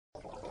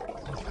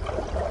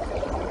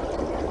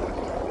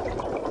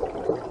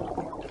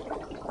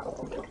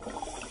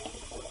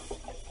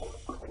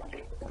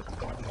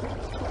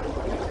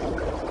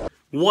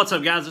What's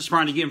up, guys? It's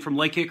Brian again from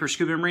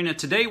LakeHickoryScuba and Marina.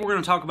 Today we're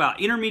going to talk about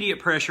intermediate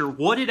pressure,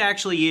 what it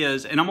actually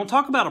is, and I'm going to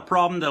talk about a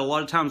problem that a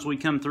lot of times we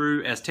come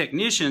through as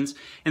technicians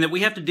and that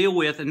we have to deal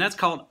with, and that's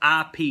called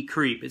IP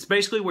creep. It's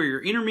basically where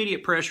your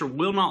intermediate pressure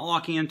will not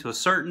lock into a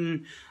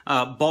certain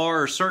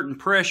bar or certain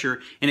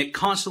pressure, and it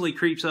constantly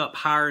creeps up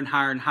higher and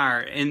higher and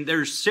higher. And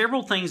there's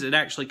several things that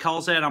actually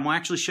cause that. I'm going to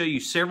actually show you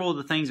several of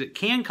the things that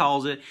can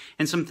cause it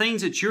and some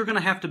things that you're going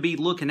to have to be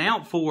looking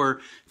out for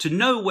to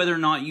know whether or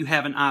not you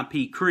have an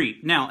IP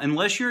creep. Now,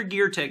 unless you're a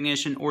gear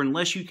technician or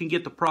unless you can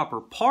get the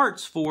proper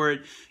parts for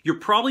it, you're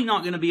probably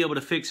not going to be able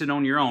to fix it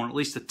on your own. At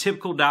least the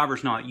typical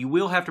diver's not. You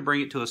will have to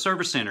bring it to a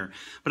service center.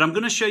 But I'm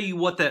going to show you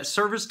what that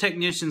service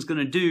technician is going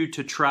to do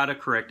to try to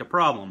correct a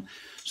problem.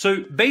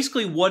 So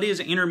basically, what is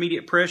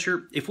intermediate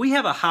pressure? If we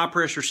have a high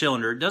pressure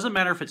cylinder, it doesn't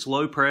matter if it's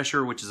low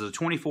pressure, which is a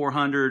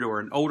 2400, or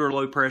an older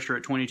low pressure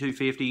at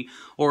 2250,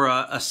 or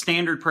a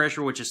standard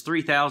pressure, which is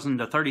 3000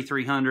 to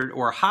 3300,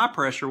 or a high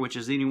pressure, which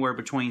is anywhere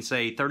between,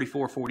 say,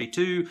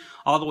 3442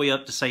 all the way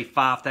up to, say,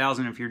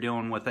 5000 if you're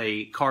dealing with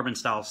a carbon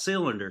style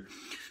cylinder.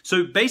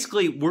 So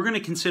basically, we're going to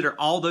consider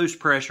all those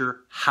pressure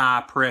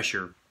high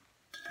pressure.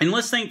 And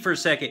let's think for a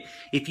second,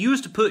 if you was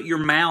to put your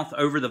mouth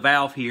over the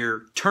valve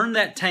here, turn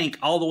that tank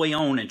all the way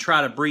on and try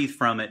to breathe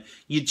from it,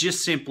 you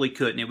just simply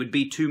couldn't. It would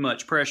be too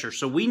much pressure.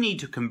 So we need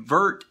to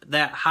convert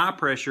that high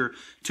pressure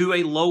to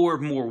a lower,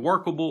 more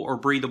workable or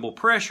breathable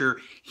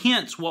pressure,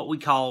 hence what we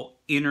call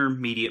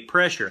intermediate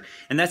pressure.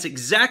 And that's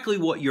exactly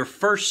what your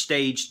first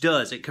stage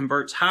does. It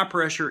converts high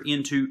pressure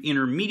into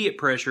intermediate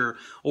pressure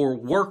or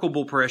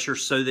workable pressure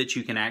so that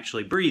you can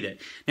actually breathe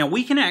it. Now,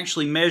 we can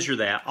actually measure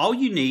that. All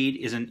you need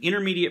is an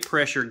intermediate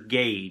pressure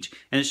gauge,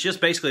 and it's just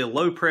basically a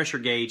low pressure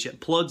gauge that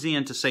plugs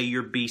into, say,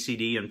 your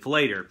BCD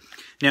inflator.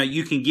 Now,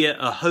 you can get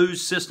a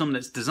hose system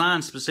that's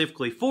designed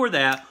specifically for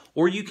that,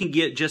 or you can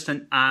get just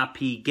an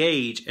IP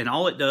gauge, and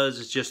all it does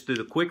is just through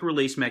the quick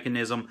release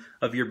mechanism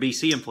of your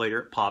BC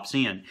inflator, it pops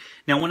in.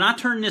 Now, when I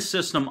turn this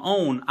system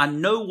on, I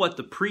know what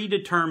the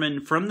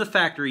predetermined from the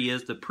factory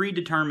is, the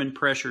predetermined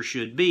pressure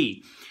should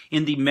be.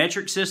 In the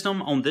metric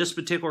system on this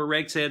particular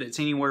reg set, it's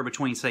anywhere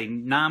between, say,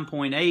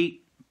 9.8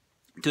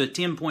 to a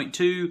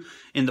 10.2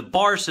 in the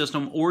bar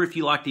system, or if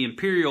you like the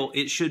Imperial,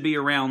 it should be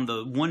around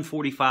the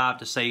 145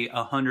 to, say,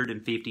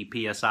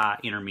 150 psi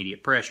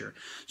intermediate pressure.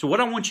 So what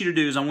I want you to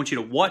do is I want you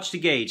to watch the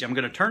gauge. I'm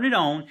going to turn it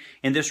on,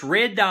 and this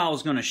red dial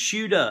is going to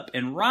shoot up,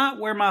 and right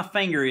where my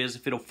finger is,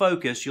 if it'll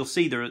focus, you'll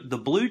see the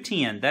blue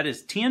 10. That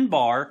is 10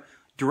 bar.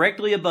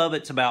 Directly above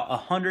it's about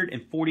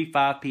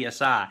 145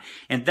 psi,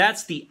 and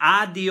that's the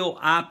ideal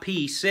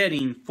IP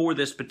setting for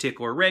this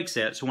particular reg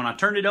set. So when I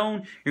turn it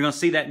on, you're going to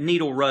see that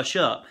needle rush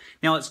up.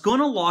 Now, it's going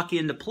to lock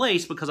into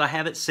place because I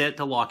have it set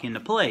to lock into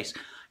place.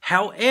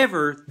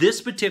 However,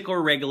 this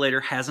particular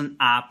regulator has an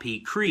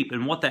IP creep,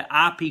 and what that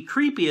IP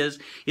creep is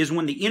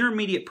when the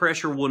intermediate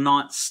pressure will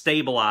not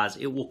stabilize.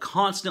 It will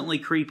constantly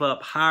creep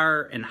up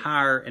higher and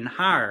higher and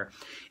higher,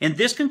 and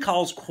this can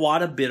cause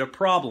quite a bit of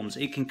problems.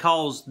 It can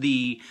cause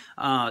the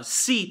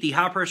seat, the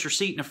high pressure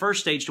seat in the first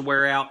stage to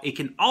wear out. It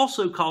can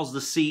also cause the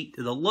seat,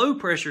 the low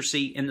pressure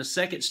seat in the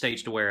second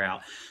stage to wear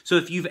out. So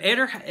if you've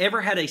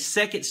ever had a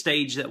second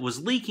stage that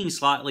was leaking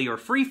slightly or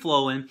free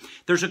flowing,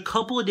 there's a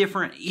couple of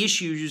different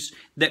issues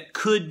that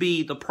could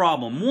be the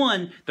problem.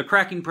 One, the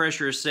cracking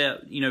pressure is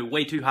set,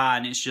 way too high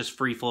and it's just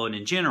free flowing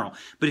in general.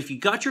 But if you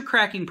got your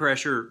cracking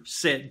pressure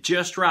set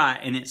just right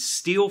and it's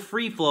still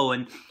free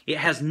flowing, it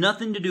has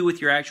nothing to do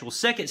with your actual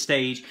second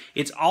stage.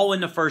 It's all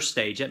in the first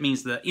stage. That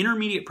means the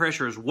intermediate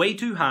pressure is way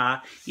too high.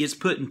 It's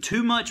putting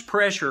too much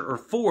pressure or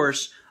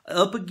force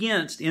up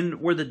against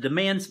in where the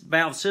demand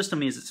valve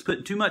system is. It's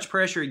putting too much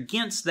pressure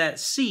against that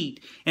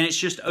seat, and it's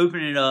just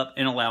opening it up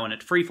and allowing it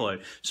to free flow.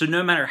 So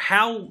no matter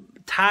how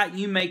tight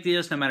you make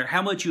this, no matter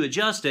how much you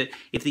adjust it,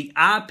 if the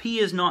IP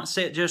is not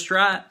set just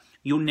right,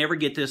 you'll never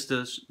get this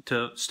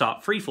to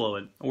stop free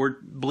flowing or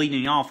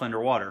bleeding off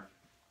underwater.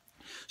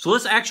 So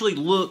let's actually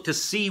look to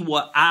see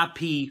what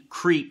IP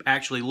creep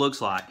actually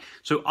looks like.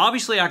 So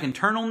obviously I can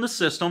turn on the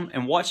system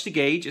and watch the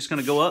gauge. It's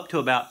going to go up to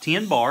about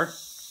 10 bar.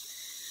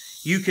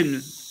 You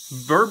can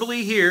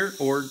verbally hear,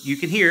 or you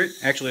can hear it.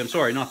 Actually, I'm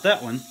sorry, not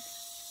that one.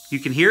 You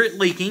can hear it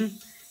leaking.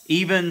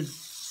 Even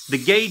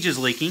the gauge is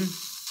leaking.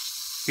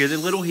 Hear the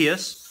little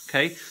hiss.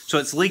 Okay, so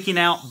it's leaking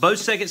out both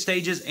second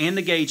stages and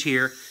the gauge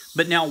here.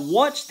 But now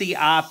watch the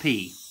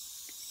IP.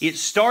 It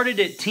started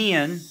at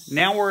 10.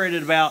 Now we're at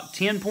about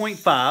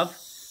 10.5.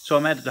 So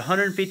I'm at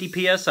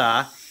 150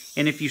 psi.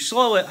 And if you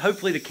slow it,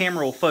 hopefully the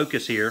camera will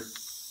focus here.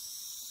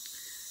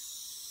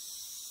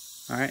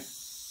 All right.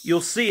 You'll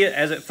see it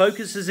as it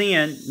focuses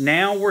in.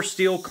 Now we're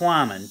still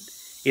climbing.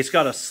 It's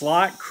got a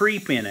slight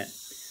creep in it.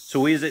 So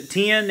we was at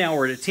 10, now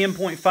we're at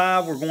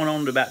 10.5, we're going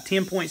on to about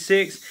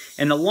 10.6.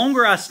 And the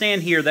longer I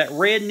stand here, that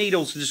red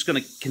needle is just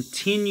going to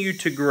continue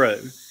to grow.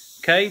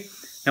 Okay?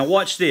 Now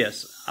watch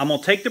this. I'm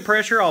going to take the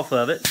pressure off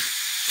of it.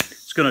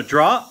 It's going to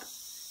drop.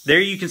 There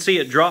you can see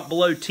it drop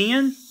below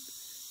 10.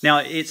 Now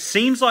it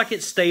seems like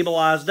it's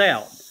stabilized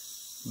out.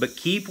 But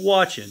keep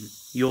watching.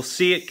 You'll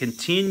see it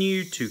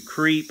continue to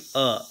creep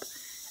up.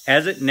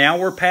 now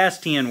we're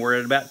past 10. We're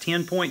at about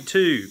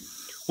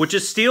 10.2, which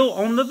is still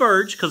on the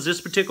verge because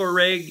this particular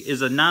reg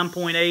is a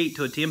 9.8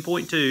 to a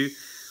 10.2,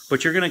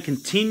 but you're going to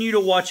continue to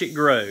watch it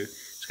grow.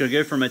 It's going to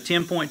go from a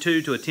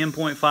 10.2 to a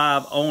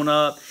 10.5 on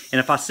up. And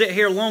if I sit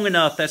here long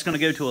enough, that's going to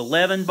go to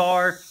 11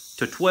 bar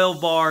to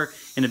 12 bar.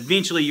 And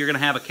eventually you're going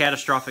to have a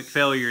catastrophic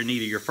failure in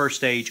either your first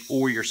stage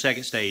or your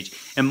second stage.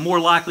 And more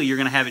likely you're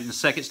going to have it in the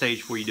second stage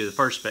before you do the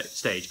first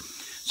stage.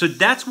 So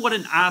that's what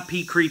an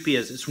IP creep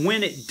is. It's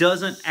when it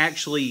doesn't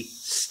actually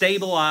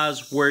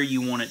stabilize where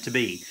you want it to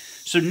be.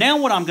 So now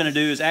what I'm going to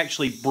do is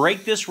actually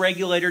break this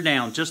regulator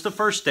down, just the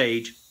first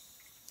stage,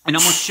 and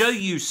I'm going to show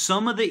you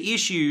some of the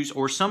issues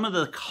or some of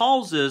the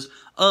causes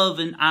of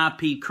an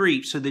IP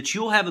creep so that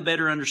you'll have a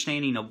better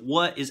understanding of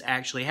what is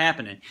actually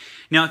happening.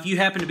 Now, if you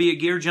happen to be a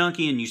gear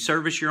junkie and you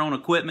service your own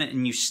equipment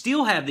and you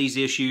still have these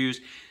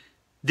issues,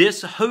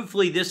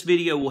 hopefully this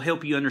video will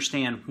help you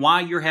understand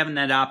why you're having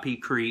that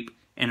IP creep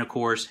and, of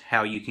course,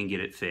 how you can get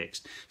it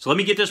fixed. So let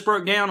me get this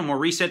broke down and we'll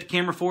reset the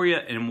camera for you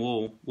and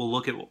we'll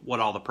look at what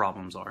all the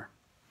problems are.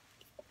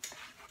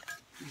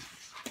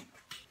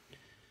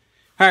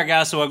 Alright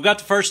guys, so I've got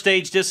the first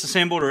stage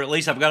disassembled, or at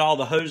least I've got all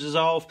the hoses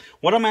off.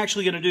 What I'm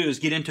actually going to do is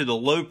get into the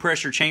low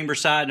pressure chamber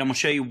side, and I'm going to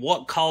show you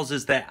what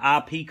causes that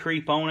IP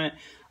creep on it.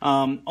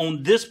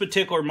 On this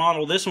particular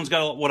model, this one's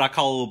got what I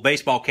call a little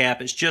baseball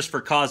cap. It's just for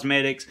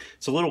cosmetics.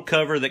 It's a little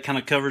cover that kind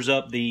of covers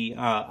up the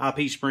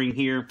IP spring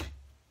here.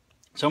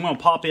 So I'm going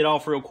to pop it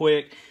off real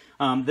quick.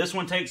 This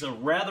one takes a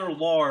rather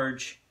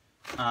large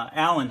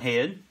Allen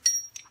head.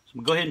 So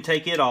I'm going to go ahead and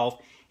take it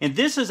off. And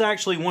this is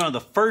actually one of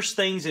the first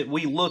things that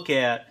we look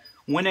at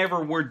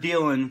whenever we're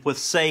dealing with,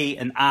 say,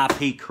 an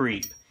IP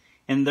creep.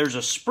 And there's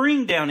a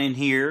spring down in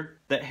here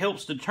that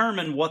helps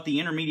determine what the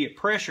intermediate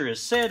pressure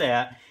is set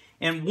at.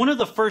 And one of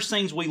the first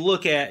things we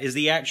look at is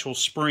the actual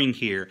spring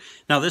here.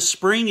 Now this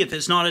spring, if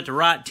it's not at the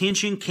right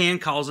tension, can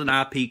cause an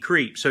IP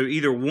creep. So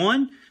either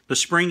one, the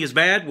spring is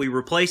bad, we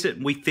replace it,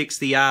 and we fix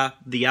the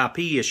IP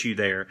issue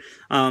there.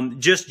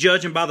 Just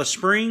judging by the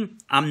spring,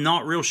 I'm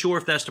not real sure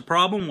if that's the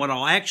problem. What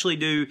I'll actually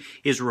do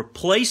is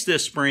replace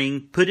this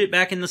spring, put it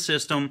back in the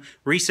system,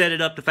 reset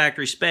it up to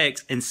factory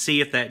specs, and see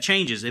if that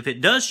changes. If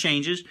it does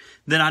changes,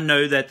 then I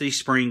know that the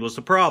spring was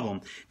the problem.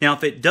 Now,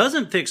 if it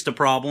doesn't fix the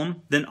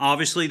problem, then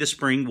obviously the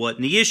spring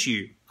wasn't the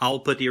issue.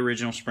 I'll put the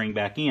original spring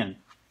back in.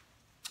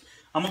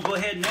 I'm going to go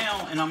ahead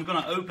now and I'm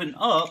going to open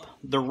up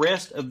the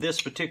rest of this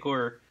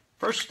particular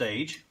first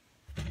stage,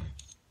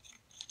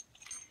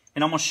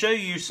 and I'm going to show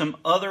you some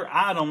other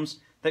items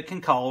that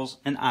can cause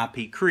an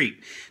IP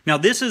creep. Now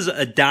this is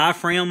a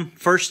diaphragm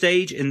first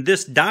stage, and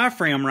this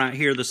diaphragm right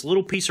here, this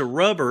little piece of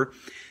rubber,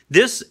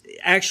 this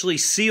actually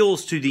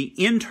seals to the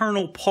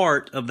internal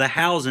part of the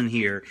housing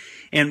here.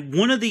 And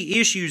one of the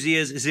issues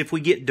is if we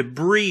get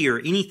debris or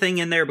anything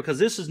in there, because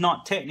this is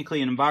not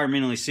technically an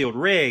environmentally sealed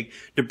reg,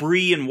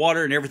 debris and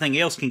water and everything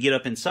else can get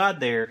up inside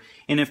there.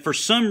 And if for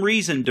some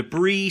reason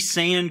debris,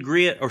 sand,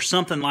 grit, or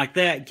something like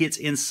that gets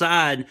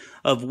inside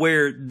of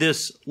where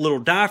this little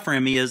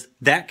diaphragm is,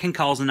 that can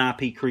cause an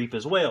IP creep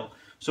as well.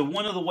 So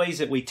one of the ways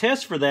that we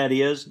test for that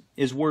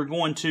is we're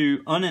going to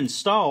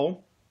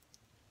uninstall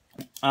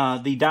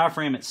the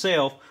diaphragm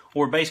itself,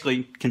 or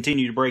basically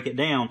continue to break it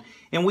down.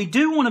 And we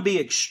do want to be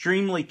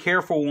extremely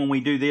careful when we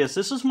do this.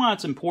 This is why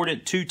it's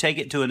important to take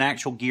it to an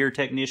actual gear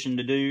technician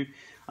to do,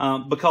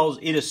 because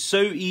it is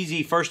so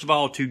easy, first of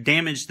all, to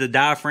damage the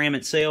diaphragm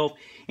itself,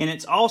 and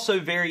it's also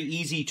very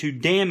easy to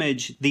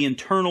damage the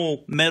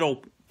internal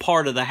metal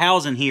part of the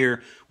housing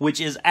here, which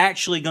is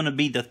actually going to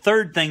be the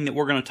third thing that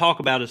we're going to talk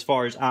about as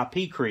far as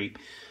IP creep.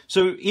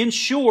 So in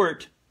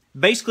short,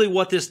 basically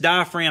what this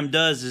diaphragm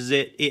does is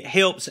it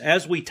helps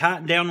as we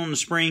tighten down on the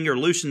spring or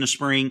loosen the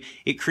spring,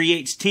 it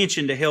creates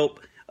tension to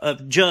help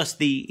adjust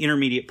the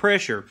intermediate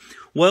pressure.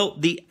 Well,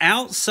 the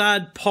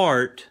outside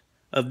part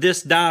of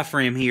this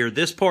diaphragm here,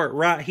 this part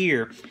right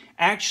here,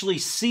 actually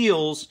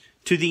seals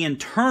to the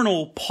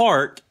internal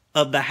part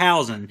of the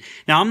housing.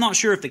 Now, I'm not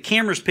sure if the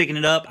camera's picking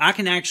it up. I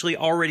can actually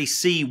already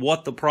see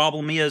what the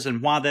problem is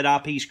and why that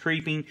IP is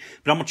creeping,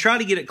 but I'm going to try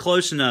to get it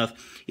close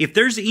enough. If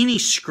there's any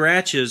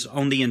scratches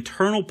on the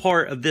internal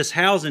part of this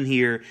housing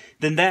here,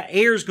 then that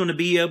air is going to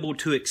be able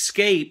to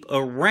escape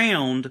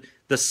around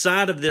the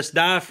side of this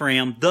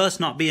diaphragm, thus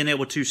not being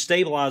able to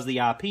stabilize the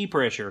IP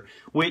pressure,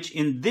 which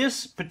in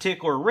this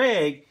particular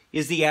reg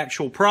is the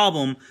actual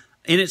problem.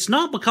 And it's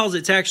not because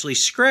it's actually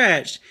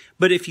scratched,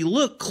 but if you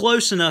look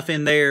close enough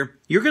in there,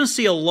 you're going to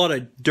see a lot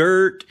of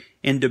dirt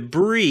and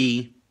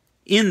debris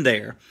in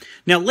there.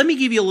 Now, let me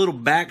give you a little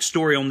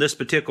backstory on this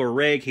particular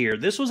reg here.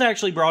 This was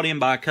actually brought in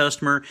by a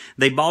customer.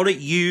 They bought it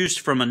used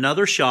from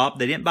another shop.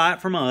 They didn't buy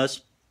it from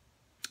us.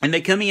 And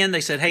they come in,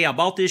 they said, hey, I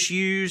bought this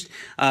used.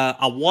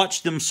 I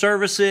watched them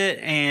service it,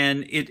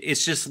 and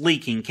it's just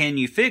leaking. Can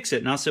you fix it?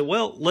 And I said,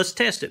 well, let's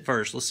test it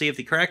first. Let's see if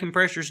the cracking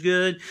pressure is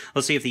good.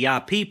 Let's see if the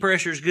IP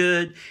pressure is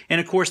good. And,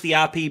 of course, the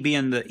IP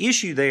being the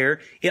issue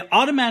there, it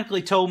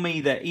automatically told me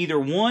that either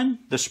one,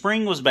 the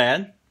spring was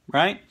bad,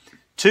 right?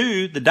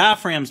 Two, the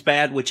diaphragm's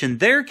bad, which in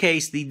their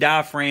case, the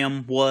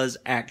diaphragm was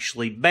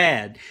actually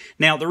bad.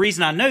 Now, the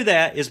reason I know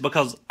that is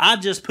because I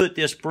just put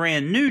this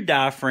brand new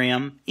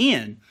diaphragm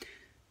in,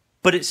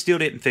 but it still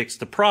didn't fix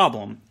the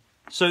problem.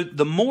 So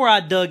the more I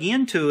dug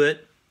into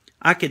it,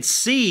 I could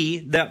see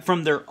that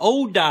from their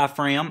old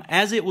diaphragm,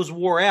 as it was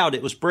wore out,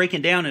 it was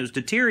breaking down, it was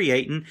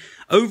deteriorating.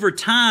 Over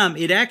time,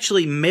 it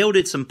actually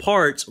melted some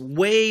parts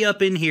way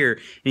up in here.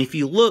 And if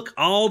you look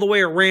all the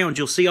way around,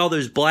 you'll see all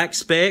those black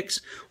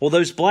specks. Well,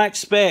 those black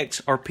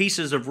specks are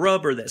pieces of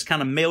rubber that's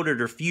kind of melted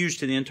or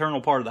fused to the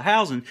internal part of the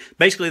housing.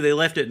 Basically, they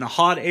left it in a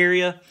hot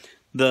area.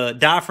 The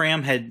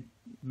diaphragm had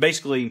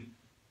basically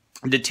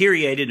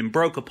deteriorated and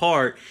broke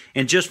apart.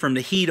 And just from the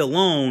heat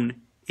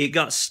alone, it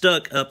got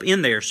stuck up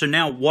in there. So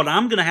now what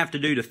I'm going to have to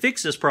do to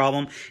fix this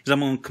problem is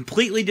I'm going to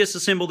completely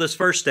disassemble this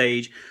first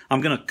stage.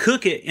 I'm going to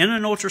cook it in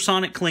an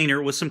ultrasonic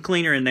cleaner with some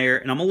cleaner in there,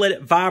 and I'm going to let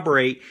it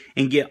vibrate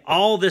and get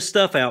all this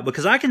stuff out,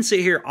 because I can sit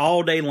here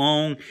all day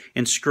long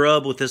and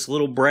scrub with this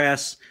little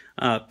brass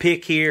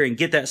pick here and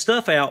get that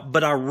stuff out,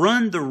 but I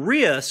run the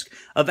risk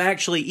of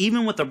actually,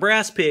 even with the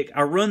brass pick,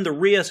 I run the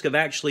risk of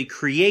actually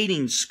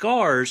creating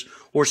scars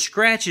or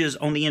scratches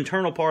on the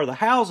internal part of the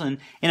housing.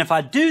 And if I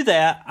do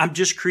that, I'm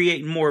just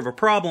creating more of a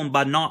problem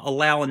by not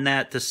allowing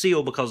that to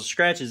seal because of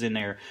scratches in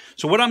there.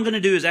 So what I'm going to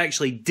do is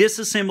actually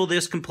disassemble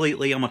this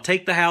completely. I'm going to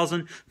take the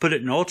housing, put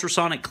it in an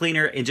ultrasonic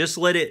cleaner, and just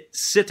let it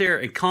sit there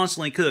and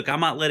constantly cook. I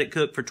might let it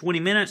cook for 20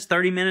 minutes,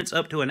 30 minutes,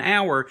 up to an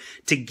hour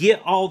to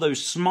get all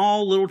those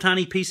small little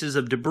tiny pieces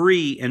of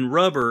debris and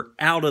rubber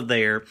out of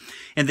there.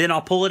 And then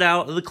I'll pull it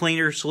out of the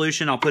cleaner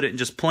solution. I'll put it in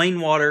just plain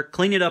water,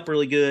 clean it up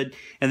really good,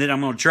 and then I'm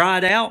going to dry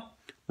it out,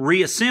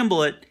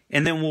 reassemble it,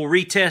 and then we'll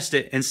retest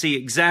it and see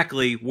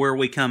exactly where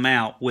we come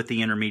out with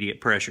the intermediate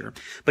pressure.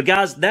 But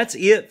guys, that's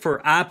it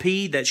for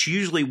IP. That's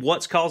usually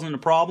what's causing the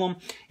problem.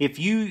 If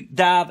you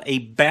dive a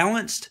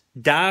balanced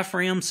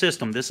diaphragm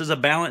system, this is a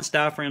balanced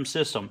diaphragm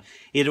system,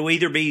 it'll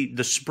either be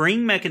the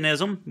spring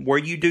mechanism where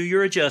you do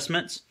your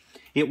adjustments,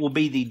 it will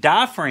be the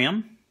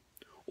diaphragm,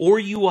 or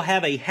you will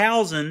have a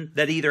housing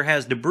that either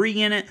has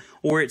debris in it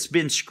or it's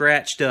been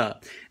scratched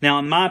up. Now,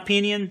 in my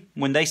opinion,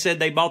 when they said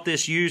they bought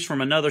this used from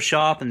another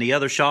shop and the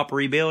other shop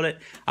rebuilt it,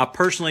 I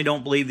personally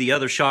don't believe the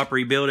other shop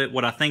rebuilt it.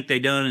 What I think they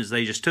done is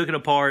they just took it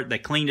apart, they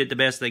cleaned it the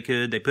best they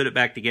could, they put it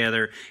back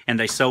together, and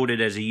they sold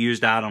it as a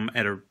used item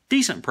at a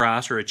decent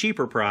price or a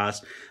cheaper price.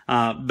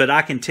 But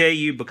I can tell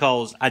you,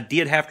 because I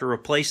did have to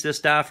replace this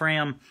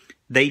diaphragm,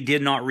 they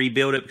did not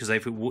rebuild it, because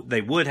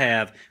they would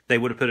have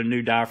put a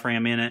new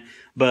diaphragm in it.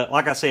 But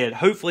like I said,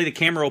 hopefully the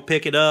camera will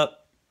pick it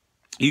up.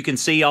 You can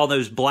see all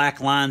those black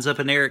lines up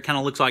in there. It kind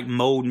of looks like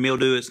mold and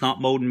mildew. It's not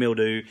mold and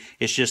mildew.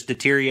 It's just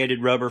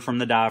deteriorated rubber from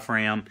the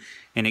diaphragm.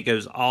 And it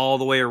goes all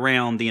the way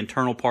around the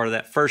internal part of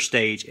that first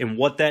stage. And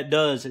what that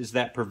does is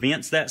that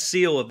prevents that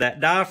seal of that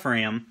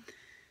diaphragm.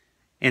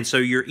 And so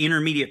your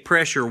intermediate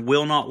pressure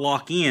will not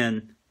lock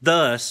in.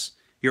 Thus,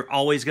 you're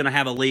always going to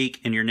have a leak,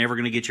 and you're never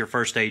going to get your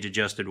first stage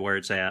adjusted where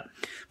it's at.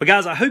 But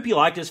guys, I hope you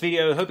liked this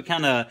video. I hope it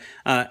kind of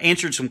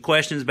answered some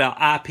questions about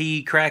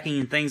IP, cracking,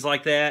 and things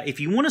like that. If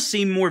you want to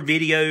see more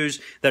videos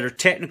that are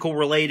technical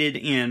related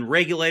in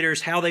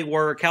regulators, how they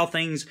work, how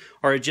things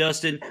are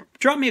adjusted,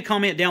 drop me a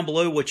comment down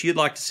below what you'd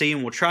like to see,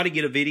 and we'll try to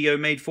get a video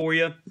made for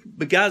you.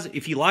 But guys,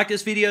 if you like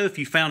this video, if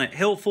you found it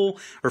helpful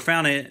or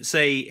found it,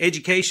 say,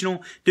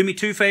 educational, do me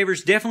two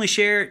favors. Definitely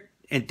share it,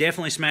 and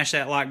definitely smash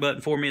that like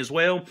button for me as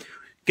well.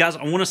 Guys,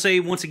 I want to say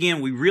once again,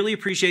 we really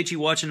appreciate you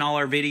watching all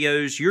our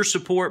videos. Your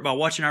support by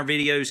watching our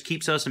videos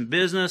keeps us in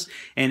business,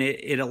 and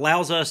it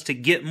allows us to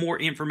get more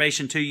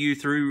information to you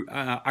through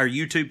our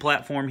YouTube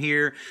platform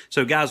here.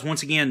 So guys,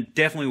 once again,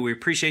 definitely we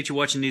appreciate you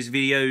watching these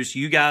videos.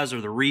 You guys are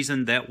the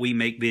reason that we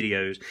make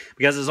videos.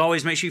 But guys, as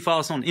always, make sure you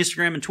follow us on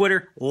Instagram and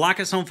Twitter, like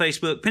us on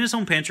Facebook, pin us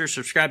on Pinterest,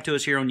 subscribe to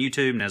us here on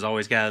YouTube, and as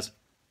always, guys,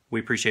 we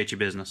appreciate your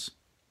business.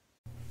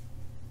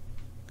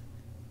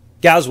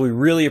 Guys, we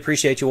really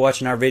appreciate you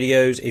watching our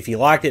videos. If you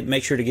liked it,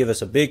 make sure to give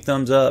us a big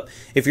thumbs up.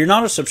 If you're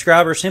not a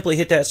subscriber, simply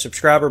hit that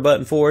subscriber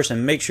button for us,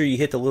 and make sure you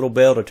hit the little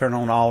bell to turn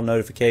on all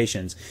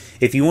notifications.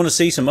 If you want to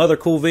see some other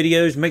cool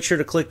videos, make sure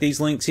to click these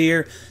links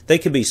here. They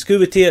could be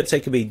scuba tips,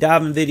 they could be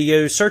diving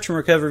videos, search and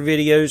recovery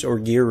videos, or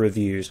gear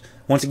reviews.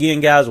 Once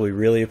again, guys, we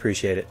really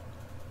appreciate it.